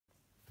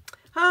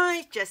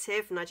Hi, Jess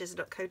here from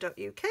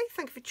Nigezza.co.uk.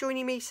 Thank you for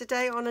joining me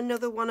today on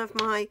another one of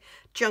my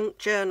junk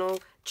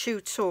journal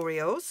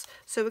tutorials.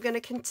 So we're going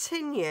to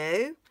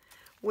continue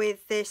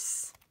with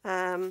this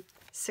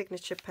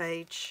signature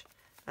page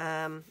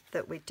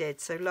that we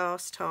did. So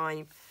last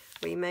time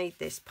we made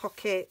this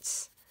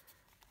pocket,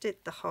 did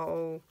the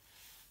hole,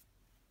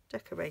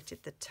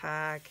 decorated the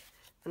tag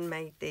and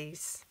made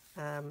these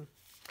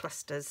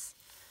clusters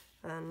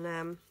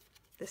and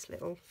this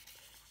little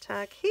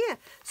tag here.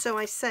 So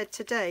I said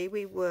today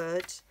we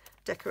would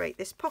decorate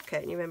this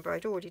pocket, and you remember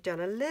I'd already done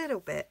a little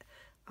bit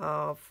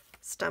of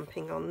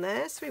stamping on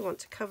there, so we want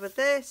to cover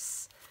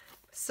this,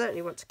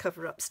 certainly want to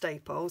cover up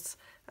staples,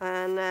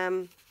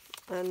 and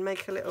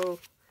make a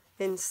little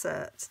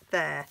insert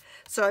there.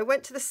 So I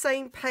went to the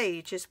same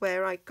page as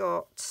where I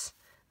got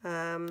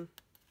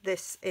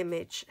this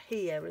image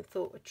here and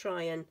thought we'd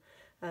try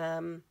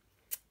and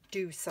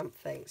do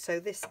something. So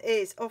this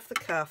is off the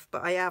cuff,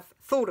 but I have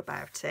thought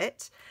about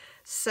it.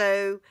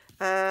 So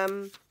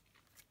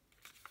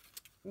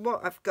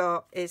what I've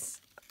got is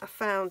I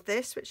found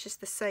this, which is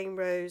the same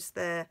rose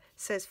there, it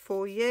says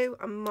for you.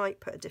 I might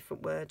put a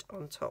different word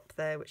on top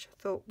there, which I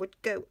thought would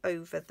go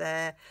over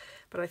there,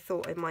 but I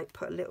thought I might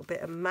put a little bit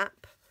of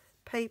map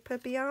paper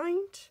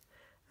behind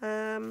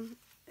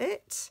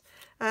it.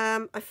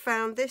 I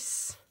found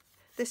this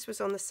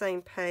was on the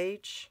same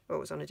page, well,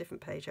 it was on a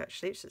different page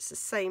actually, so it's the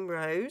same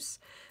rose,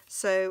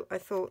 so I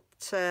thought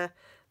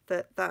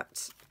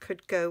that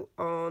could go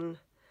on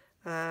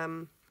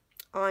I'm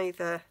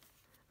either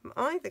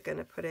going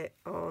to put it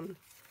on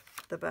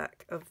the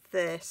back of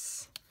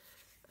this,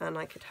 and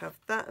I could have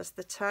that as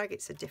the tag.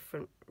 It's a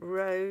different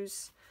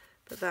rose,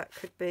 but that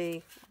could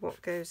be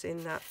what goes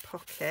in that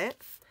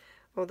pocket.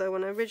 Although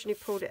when I originally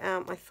pulled it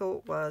out, my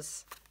thought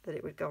was that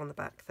it would go on the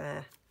back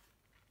there.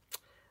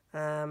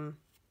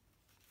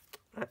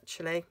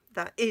 Actually,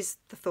 that is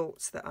the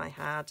thoughts that I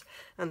had,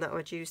 and that I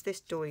would use this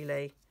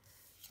doily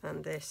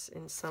and this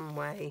in some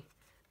way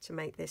to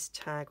make this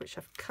tag, which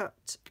I've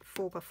cut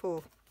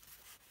 4x4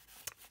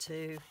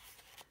 to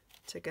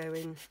go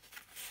in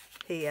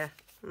here,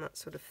 and that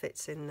sort of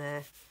fits in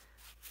there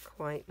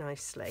quite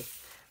nicely.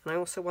 And I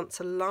also want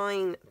to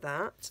line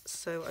that,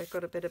 so I've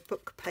got a bit of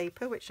book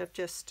paper which I've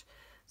just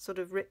sort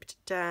of ripped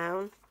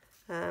down,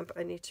 but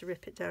I need to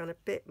rip it down a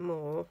bit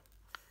more.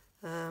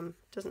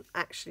 Doesn't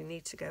actually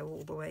need to go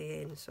all the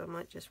way in, so I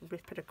might just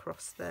rip it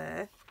across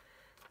there,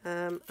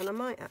 and I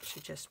might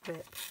actually just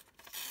rip,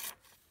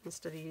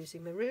 instead of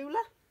using my ruler,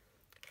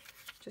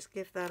 just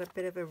give that a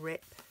bit of a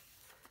rip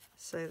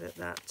so that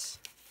that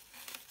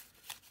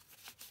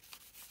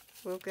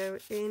will go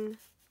in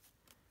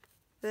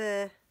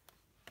there.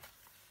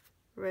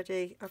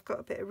 Ready. I've got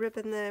a bit of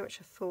ribbon there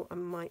which I thought I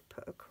might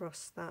put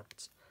across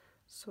that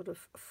sort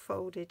of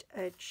folded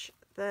edge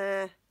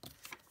there,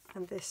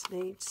 and this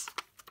needs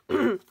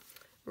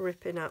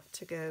ripping up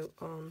to go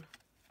on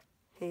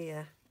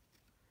here.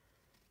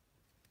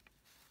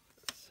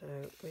 So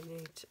we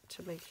need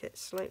to make it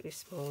slightly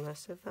smaller,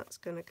 so if that's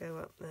going to go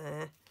up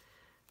there,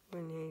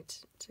 we need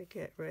to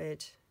get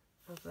rid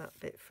of that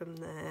bit from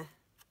there.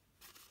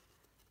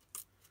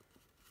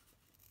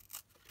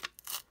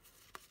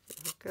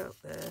 We'll go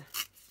up there,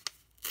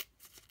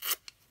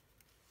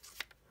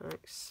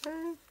 like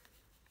so.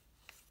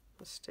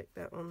 I'll stick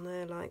that on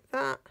there like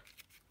that,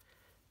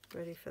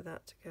 ready for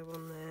that to go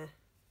on there,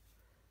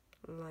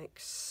 like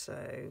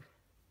so.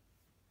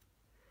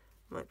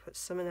 Might put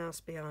something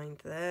else behind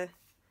there.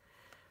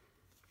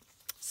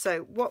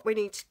 So what we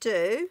need to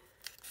do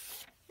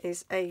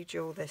is age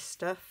all this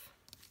stuff,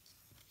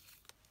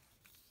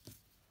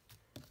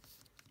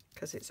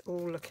 because it's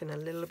all looking a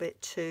little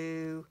bit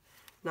too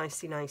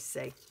nicey.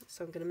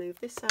 So I'm going to move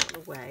this out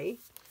of the way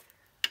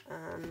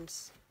and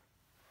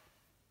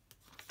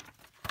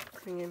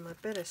bring in my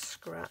bit of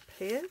scrap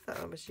here that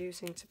I was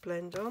using to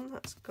blend on.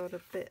 That's got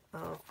a bit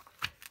of,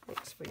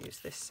 let's use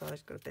this side,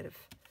 it's got a bit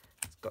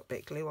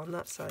of glue on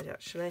that side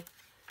actually.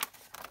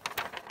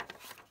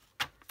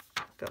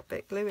 Got a bit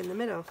of glue in the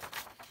middle.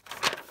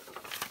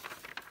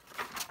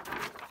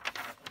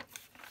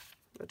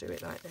 We'll do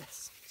it like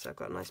this. So I've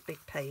got a nice big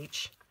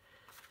page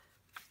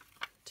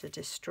to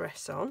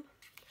distress on,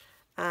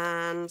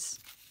 and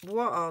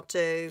what I'll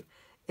do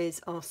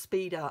is I'll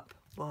speed up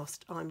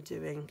whilst I'm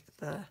doing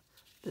the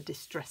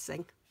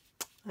distressing.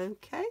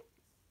 Okay.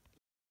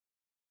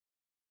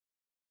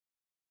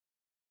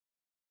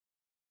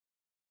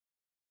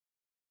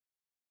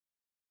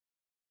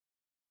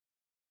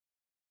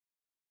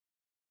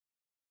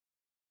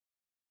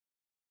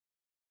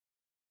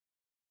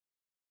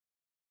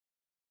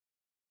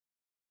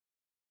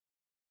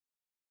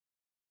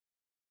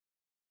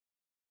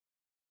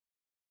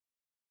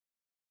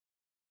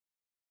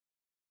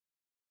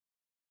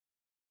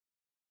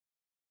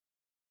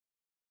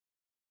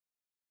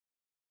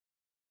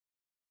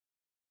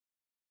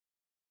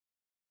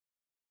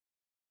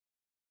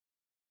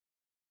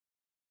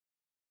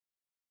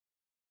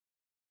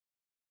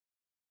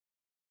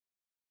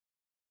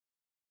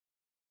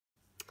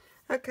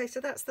 Okay, so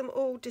that's them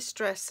all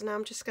distressed, and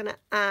I'm just going to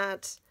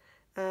add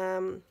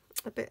a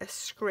bit of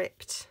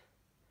script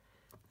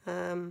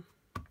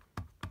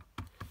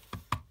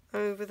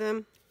over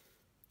them.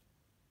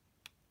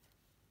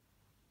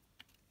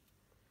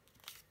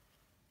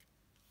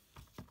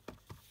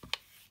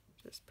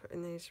 Just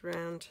putting these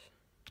round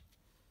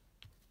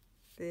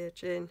the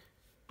edge in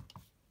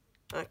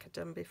like I've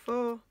done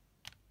before.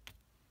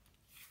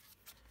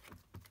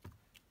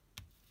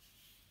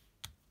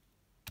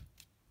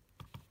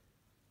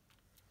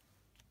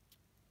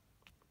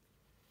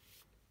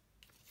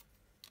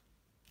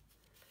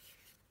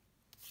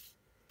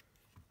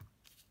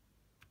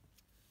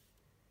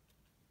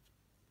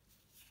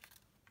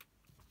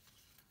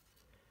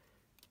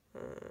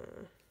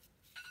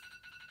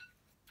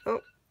 Oh,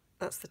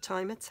 that's the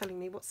timer telling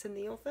me what's in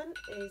the oven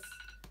is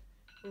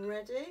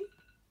ready.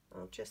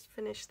 I'll just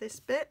finish this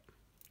bit.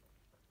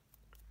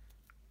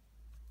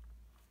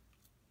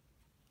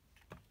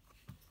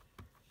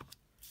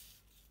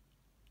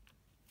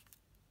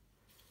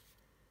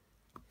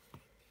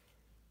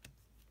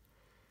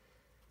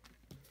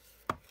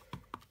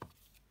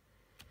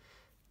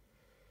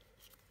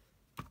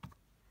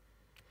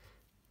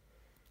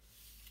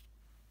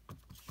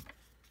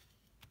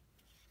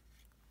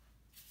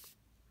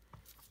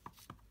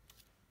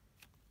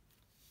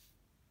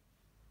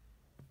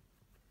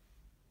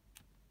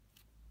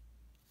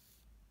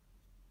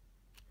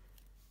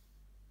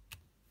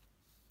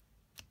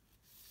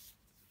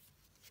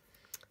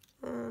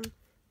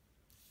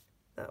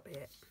 That'll be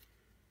it.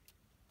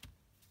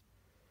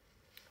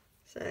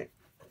 So I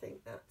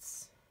think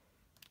that's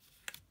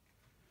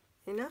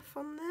enough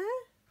on there.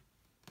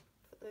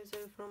 Put those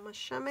over on my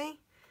chamois,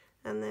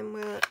 and then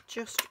we're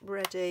just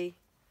ready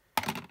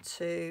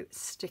to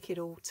stick it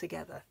all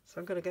together. So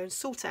I'm going to go and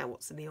sort out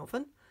what's in the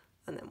oven,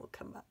 and then we'll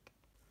come back.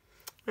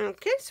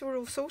 Okay, so we're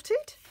all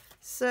sorted.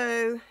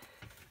 So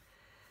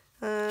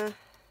oh,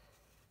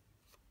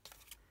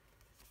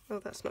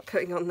 that's not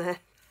going on there.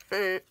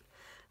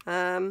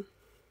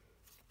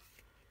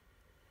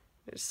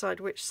 Decide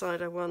which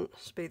side I want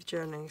to be the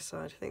journaling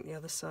side. I think the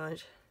other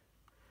side.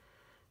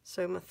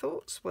 So my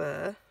thoughts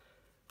were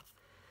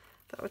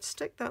that I would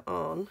stick that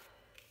on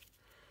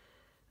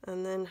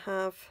and then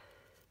have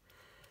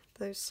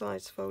those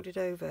sides folded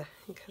over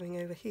and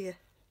coming over here.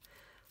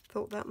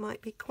 Thought that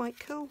might be quite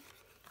cool.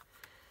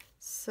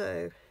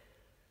 So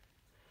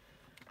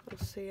we'll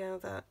see how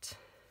that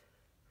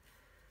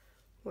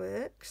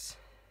works.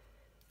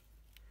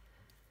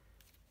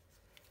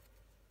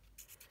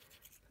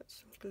 Put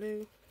some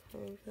glue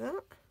over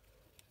that.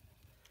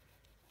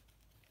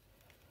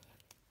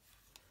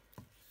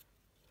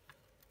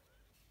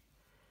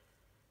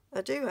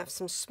 I do have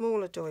some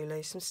smaller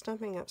doilies, some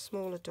Stampin' Up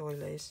smaller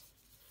doilies,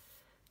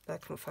 but I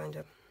couldn't find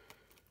them.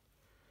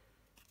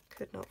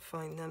 Could not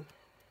find them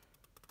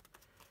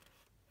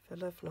for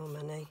love nor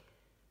money.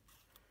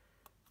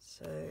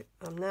 So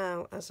I'm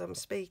now, as I'm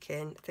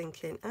speaking,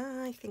 thinking,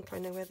 I think I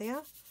know where they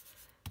are,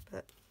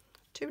 but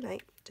too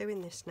late,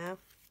 doing this now.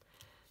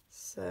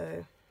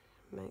 So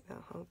make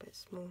that whole bit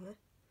smaller.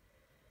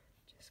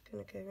 Just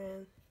going to go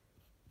around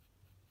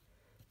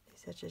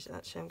these edges.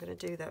 Actually, I'm going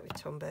to do that with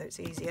Tombow, it's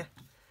easier.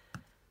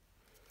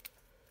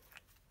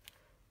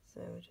 So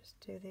we'll just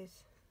do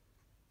these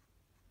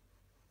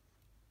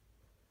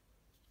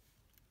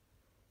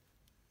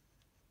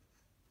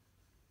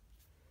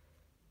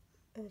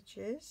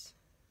edges.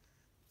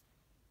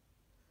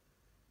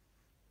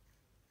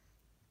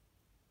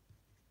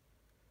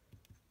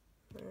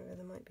 Wherever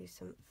there might be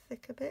some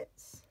thicker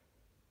bits.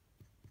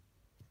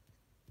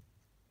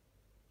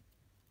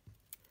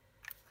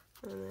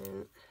 And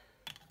then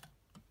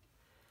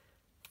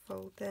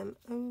fold them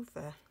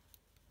over.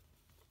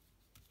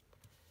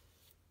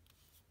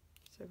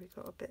 So we've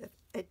got a bit of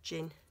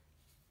edging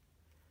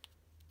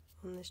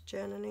on this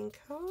journaling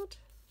card.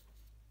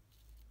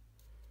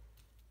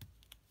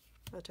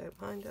 I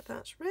don't mind that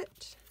that's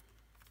ripped.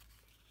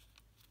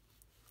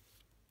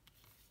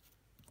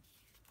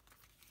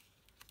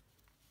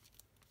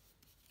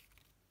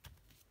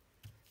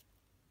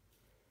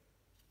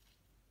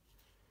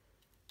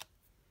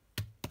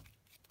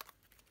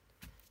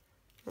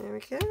 There we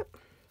go.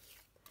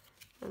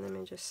 And then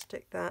we just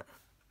stick that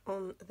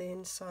on the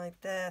inside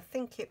there. I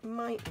think it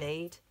might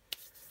need a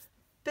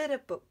bit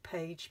of book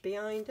page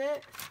behind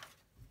it.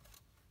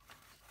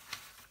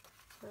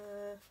 I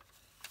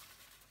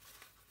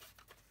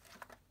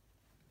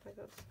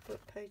got some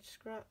book page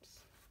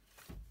scraps.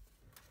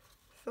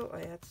 Thought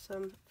I had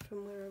some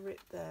from where I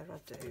ripped there. I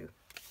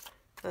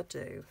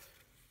do.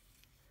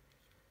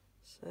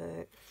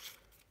 So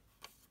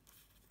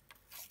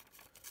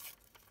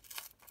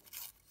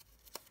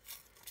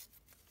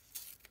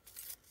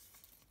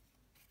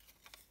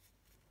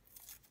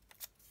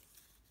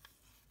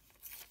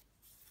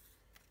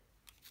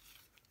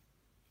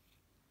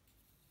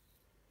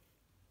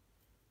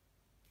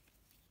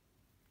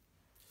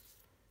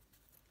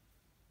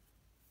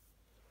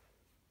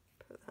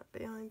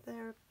behind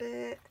there a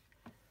bit.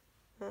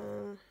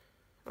 I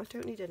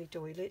don't need any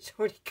doily, it's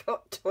already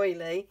got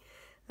doily.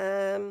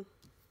 Maybe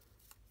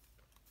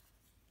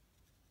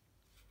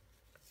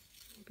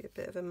a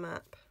bit of a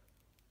map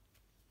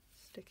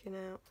sticking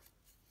out.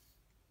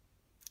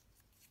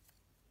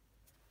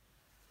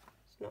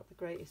 not the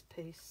greatest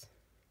piece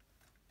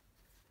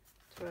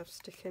to have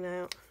sticking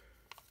out.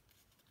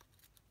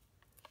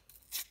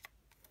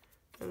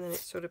 And then it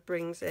sort of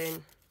brings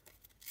in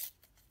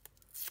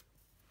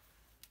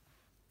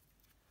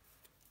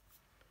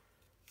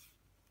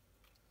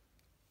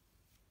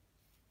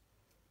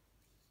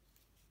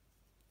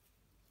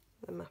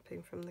the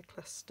mapping from the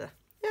cluster.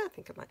 Yeah, I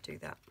think I might do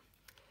that.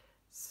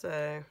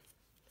 So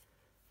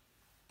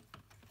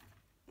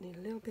need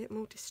a little bit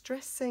more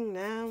distressing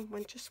now,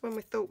 just when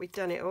we thought we'd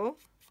done it all.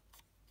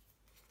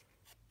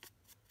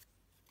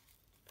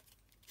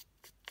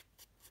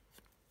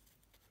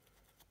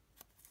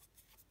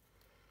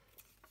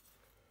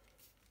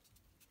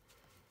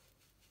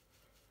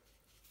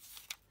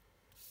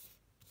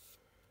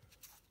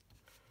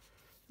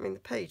 I mean, the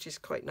page is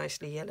quite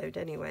nicely yellowed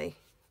anyway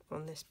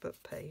on this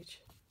book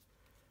page.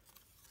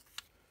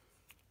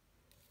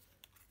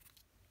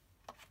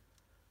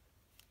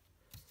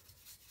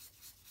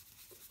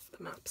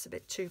 The map's a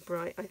bit too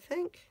bright, I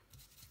think.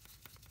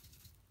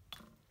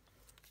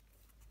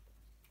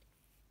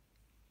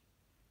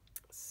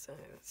 So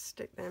let's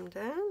stick them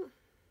down.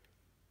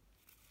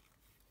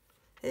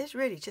 It is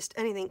really just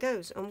anything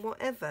goes, and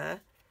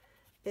whatever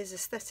is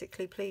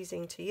aesthetically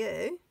pleasing to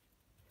you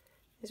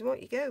is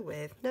what you go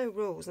with. No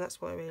rules, and that's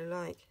what I really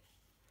like.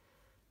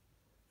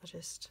 I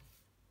just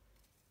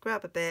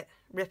grab a bit,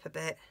 rip a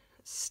bit,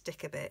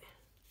 stick a bit.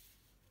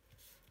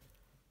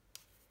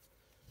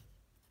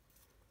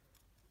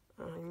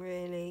 I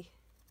really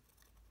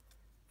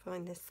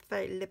find this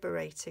very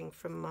liberating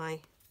from my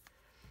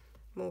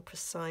more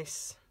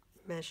precise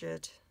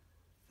measured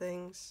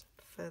things.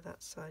 I prefer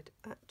that side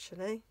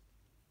actually.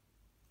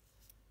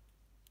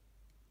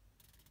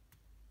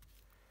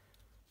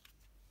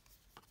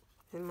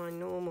 In my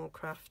normal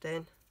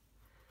crafting,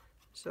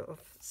 sort of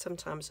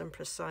sometimes I'm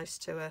precise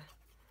to a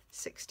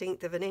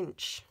 1/16 of an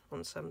inch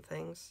on some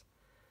things,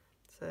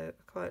 so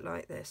I quite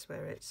like this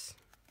where it's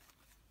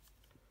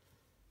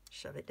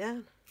shove it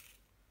down.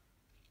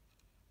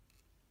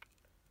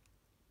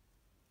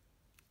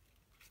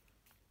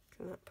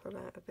 Can that pull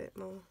out a bit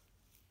more?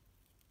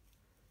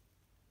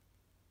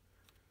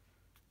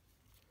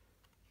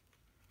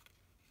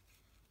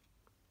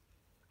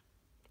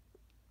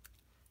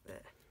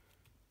 There.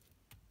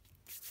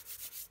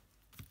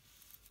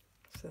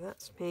 So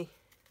that's me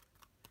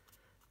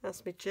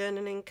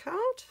journaling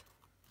card.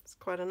 It's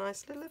quite a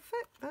nice little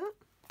effect, that.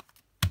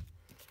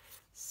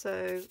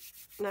 So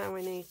now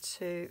we need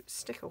to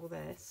stick all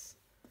this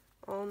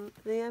on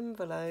the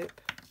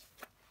envelope.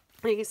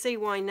 And you can see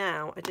why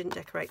now I didn't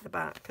decorate the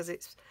back, because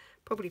it's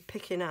probably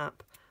picking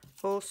up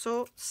all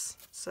sorts,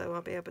 so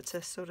I'll be able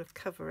to sort of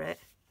cover it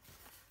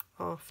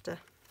after.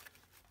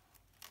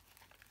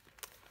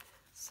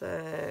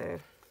 So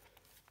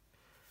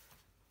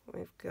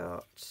we've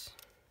got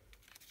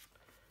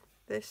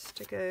this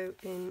to go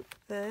in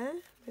there.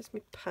 There's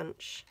my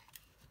punch.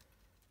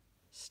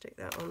 Stick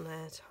that on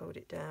there to hold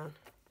it down.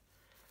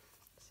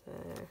 So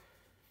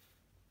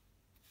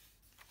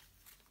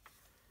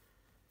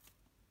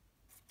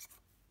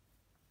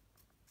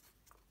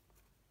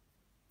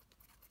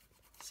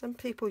some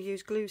people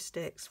use glue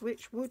sticks,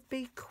 which would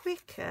be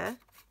quicker,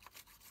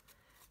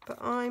 but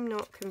I'm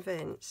not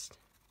convinced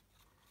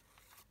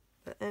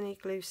that any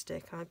glue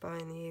stick I buy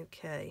in the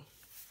UK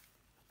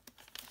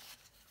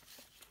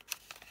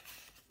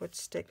would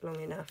stick long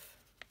enough,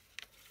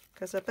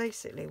 because I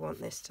basically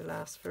want this to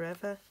last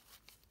forever.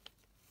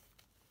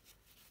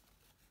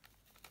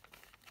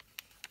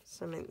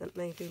 Something that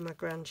maybe my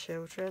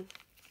grandchildren,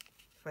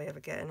 if I ever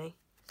get any,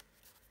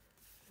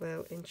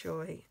 will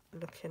enjoy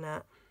looking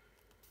at.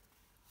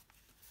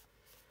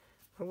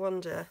 I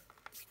wonder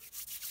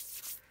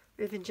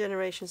if in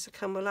generations to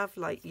come we'll have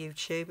like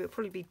YouTube. It'll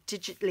probably be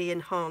digitally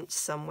enhanced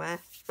somewhere.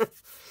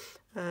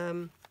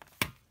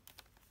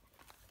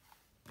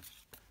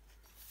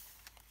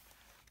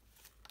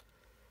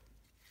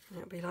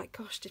 It'll be like,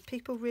 gosh, did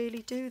people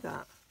really do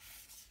that?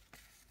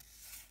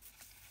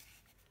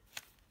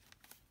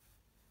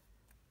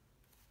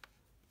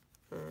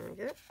 There we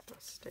go. I'll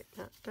stick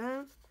that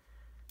down.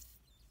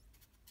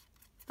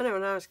 I know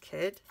when I was a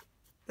kid,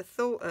 the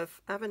thought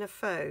of having a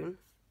phone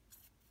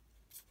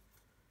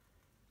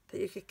that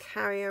you could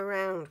carry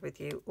around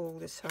with you all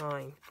the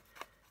time,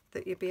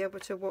 that you'd be able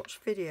to watch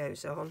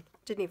videos on.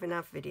 Didn't even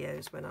have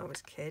videos when I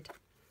was a kid.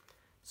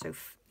 So,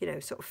 you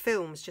know, sort of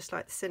films just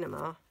like the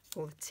cinema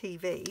or the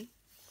TV,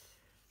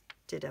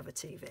 did have a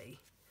TV,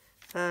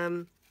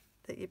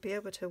 that you'd be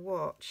able to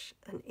watch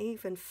and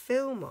even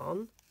film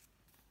on.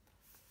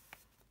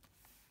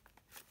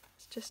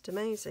 It's just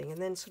amazing. And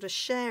then sort of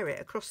share it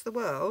across the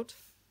world.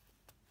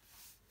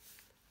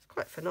 It's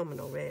quite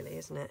phenomenal really,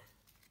 isn't it?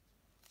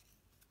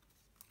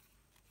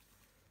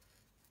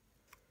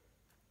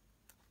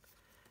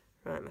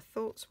 Right, my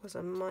thoughts was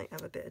I might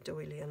have a bit of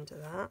doily under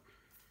that.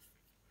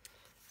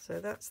 So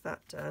that's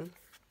that done.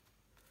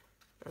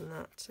 And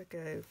that to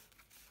go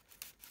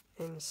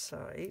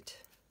inside.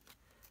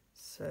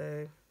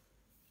 So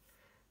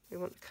we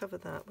want to cover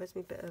that. Where's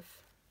my bit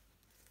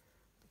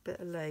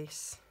of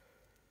lace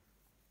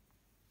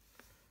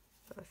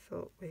that I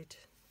thought we'd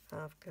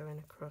have going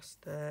across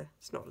there.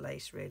 It's not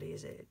lace really,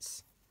 is it?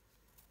 It's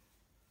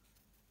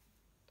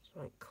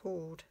like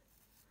cord.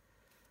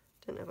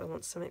 Don't know if I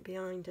want something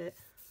behind it.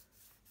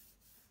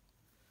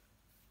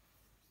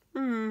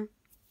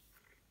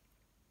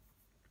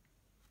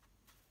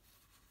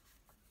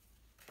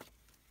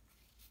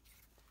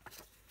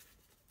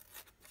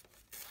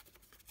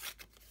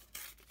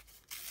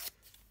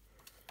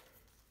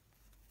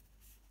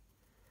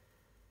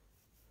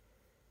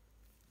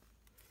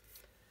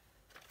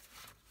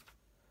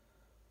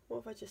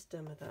 What have I just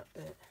done with that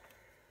bit?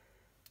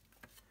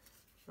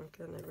 I'm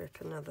going to rip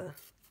another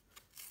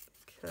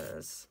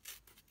because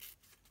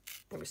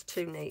it was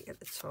too neat at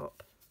the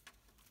top.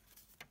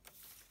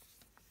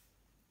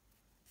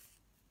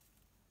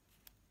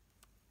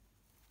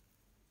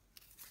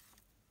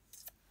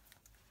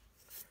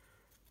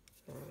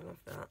 So I love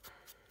that.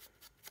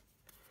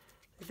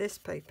 This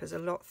paper's a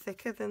lot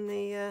thicker than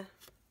the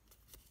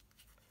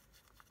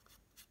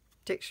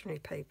dictionary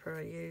paper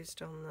I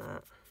used on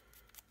that.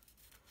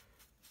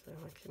 So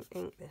I can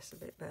ink this a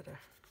bit better.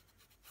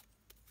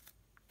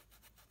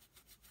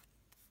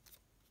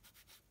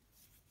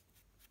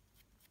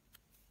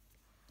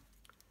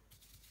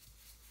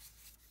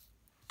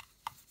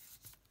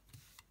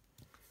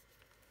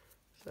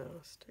 So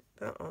I'll stick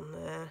that on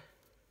there,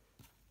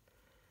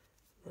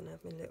 and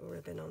have my little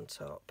ribbon on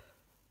top.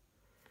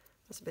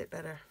 That's a bit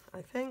better,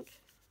 I think.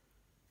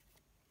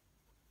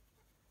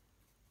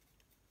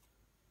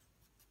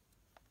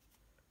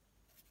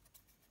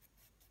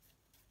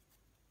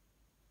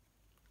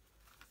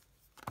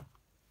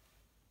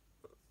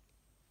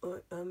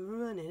 I'm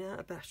running out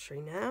of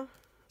battery now.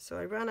 So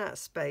I ran out of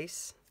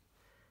space,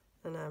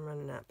 and now I'm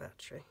running out of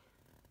battery.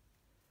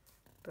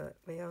 But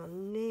we are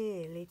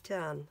nearly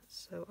done,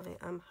 so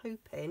I am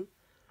hoping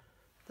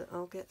that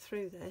I'll get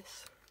through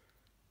this.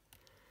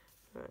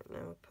 Right, now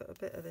I'll put a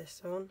bit of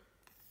this on.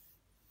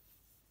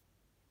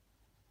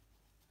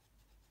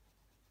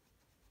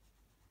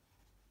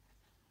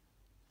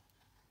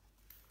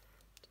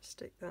 Just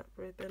stick that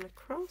ribbon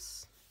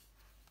across.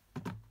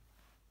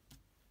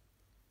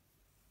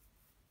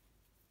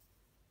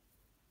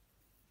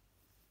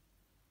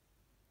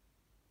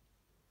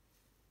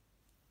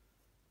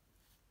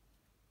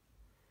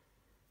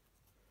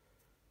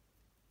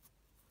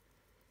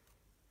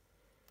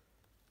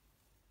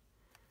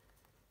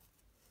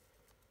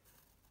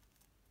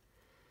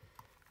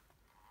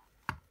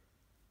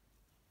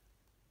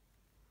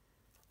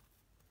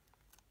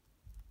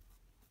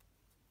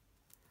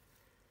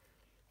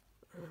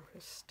 And I'm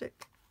going to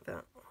stick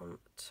that on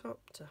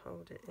top to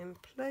hold it in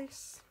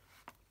place.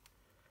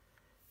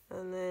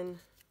 And then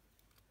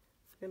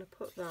I'm going to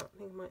put that, I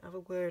think I might have a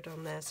word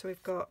on there. So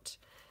we've got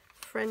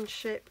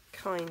friendship,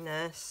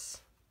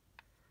 kindness,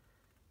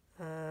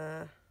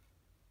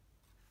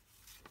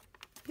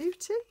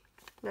 beauty?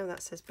 No,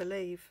 that says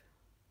believe.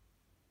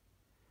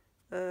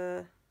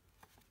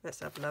 Let's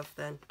have love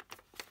then.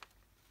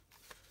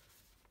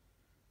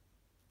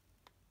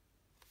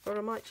 Or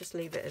I might just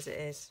leave it as it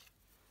is.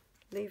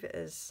 Leave it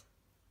as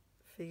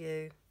for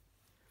you.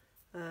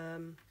 Put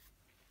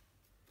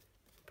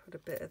a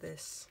bit of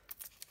this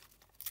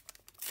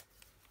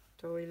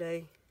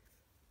doily.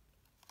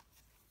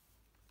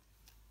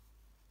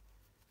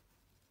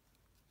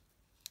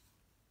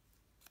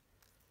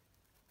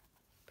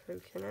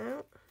 Poking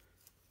out.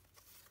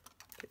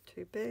 A bit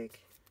too big.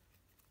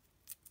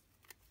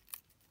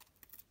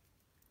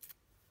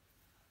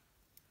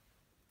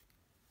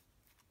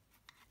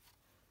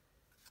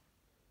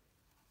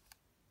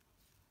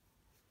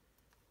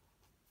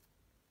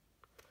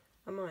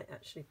 I might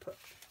actually put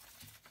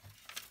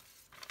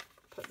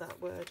that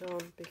word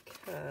on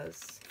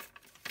because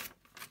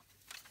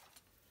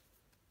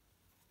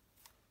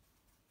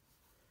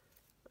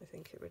I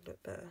think it would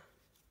look better.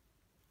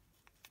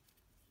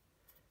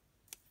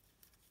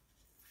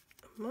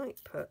 I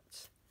might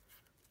put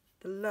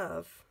the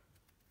love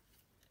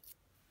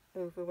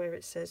over where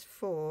it says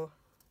for,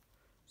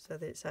 so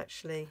that it's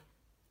actually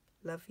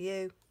love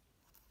you.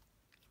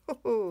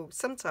 Oh,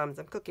 sometimes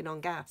I'm cooking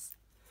on gas.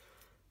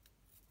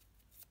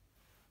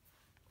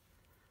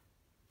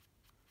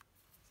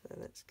 So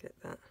let's get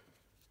that.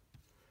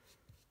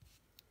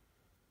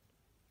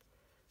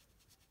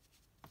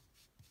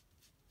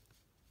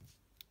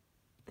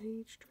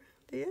 Aged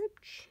around the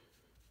edge.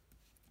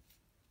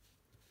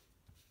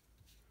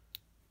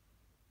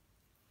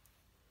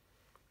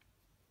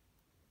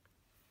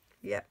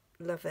 Yep,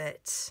 love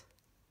it.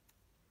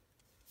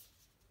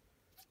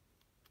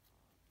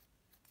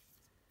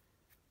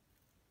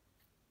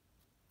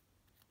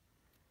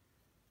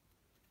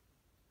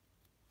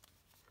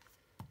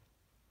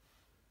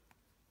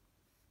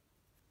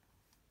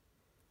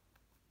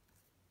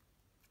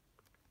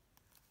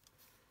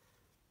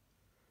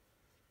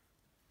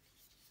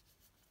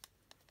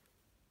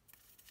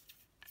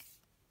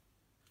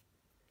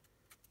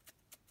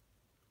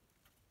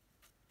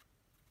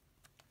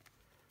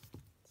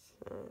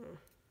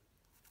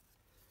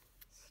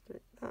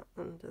 Stick that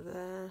under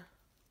there.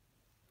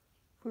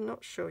 I'm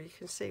not sure you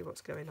can see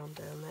what's going on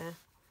down there.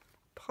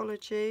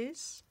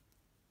 Apologies.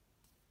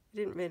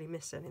 You didn't really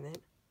miss anything,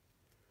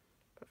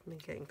 apart from me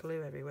getting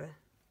glue everywhere.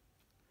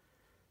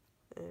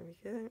 There we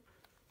go.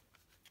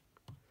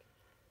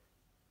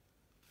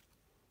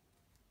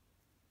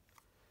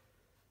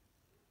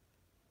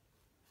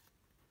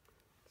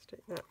 Stick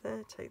that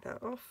there, take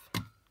that off.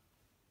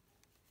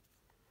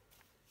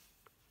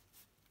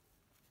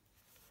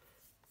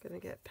 Going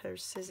to get a pair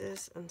of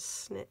scissors and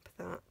snip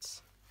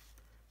that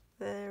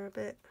there a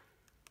bit.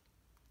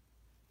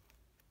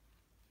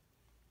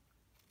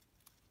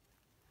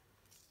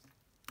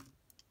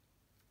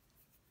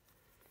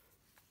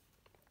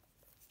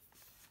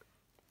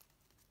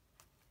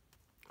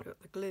 Got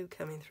the glue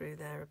coming through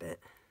there a bit,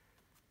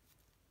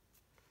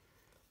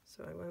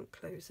 so I won't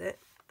close it.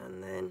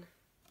 And then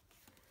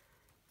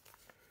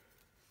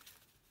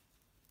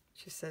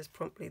she says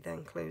promptly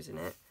then closing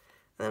it.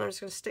 And then I'm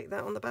just going to stick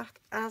that on the back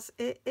as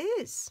it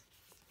is,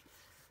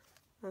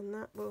 and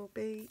that will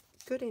be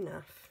good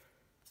enough.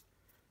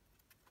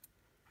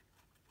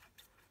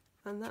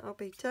 And that'll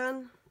be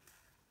done.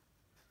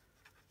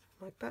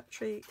 My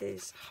battery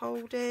is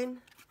holding.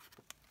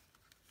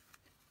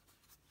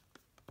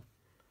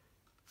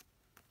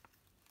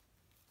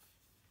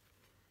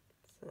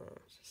 So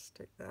just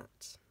stick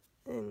that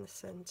in the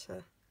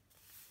centre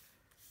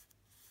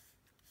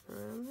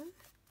around there.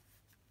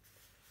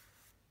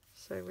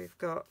 So we've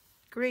got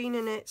green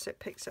in it, so it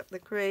picks up the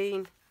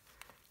green,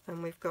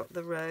 and we've got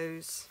the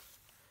rose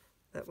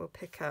that will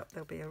pick up.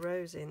 There'll be a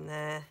rose in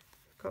there.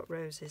 We've got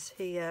roses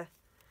here.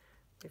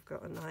 We've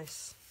got a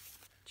nice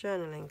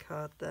journaling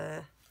card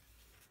there.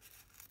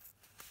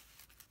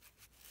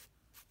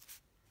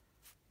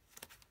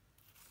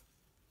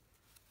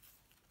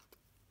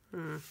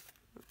 I'll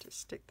just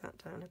stick that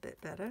down a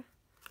bit better,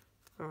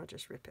 or I'll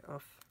just rip it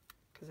off,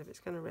 because if it's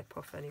going to rip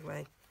off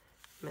anyway,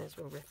 may as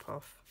well rip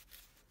off.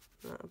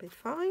 That'll be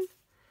fine.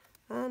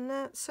 And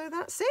so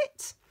that's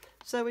it.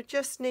 So we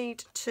just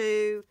need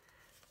to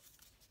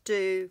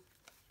do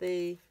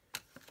the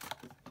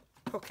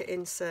pocket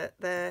insert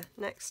there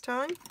next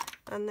time,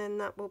 and then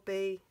that will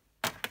be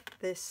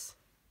this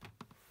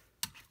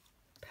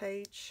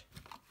page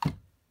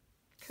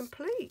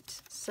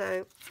complete.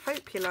 So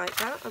hope you like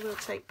that. I will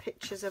take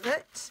pictures of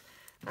it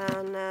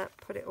and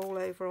put it all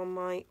over on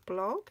my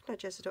blog,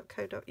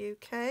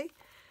 nigezza.co.uk,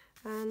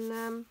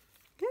 and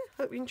yeah,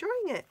 hope you're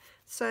enjoying it.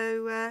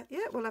 So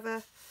yeah, we'll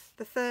have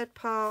the third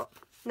part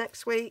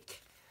next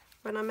week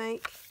when I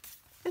make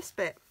this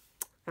bit.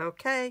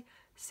 Okay,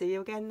 see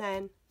you again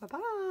then. Bye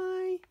bye.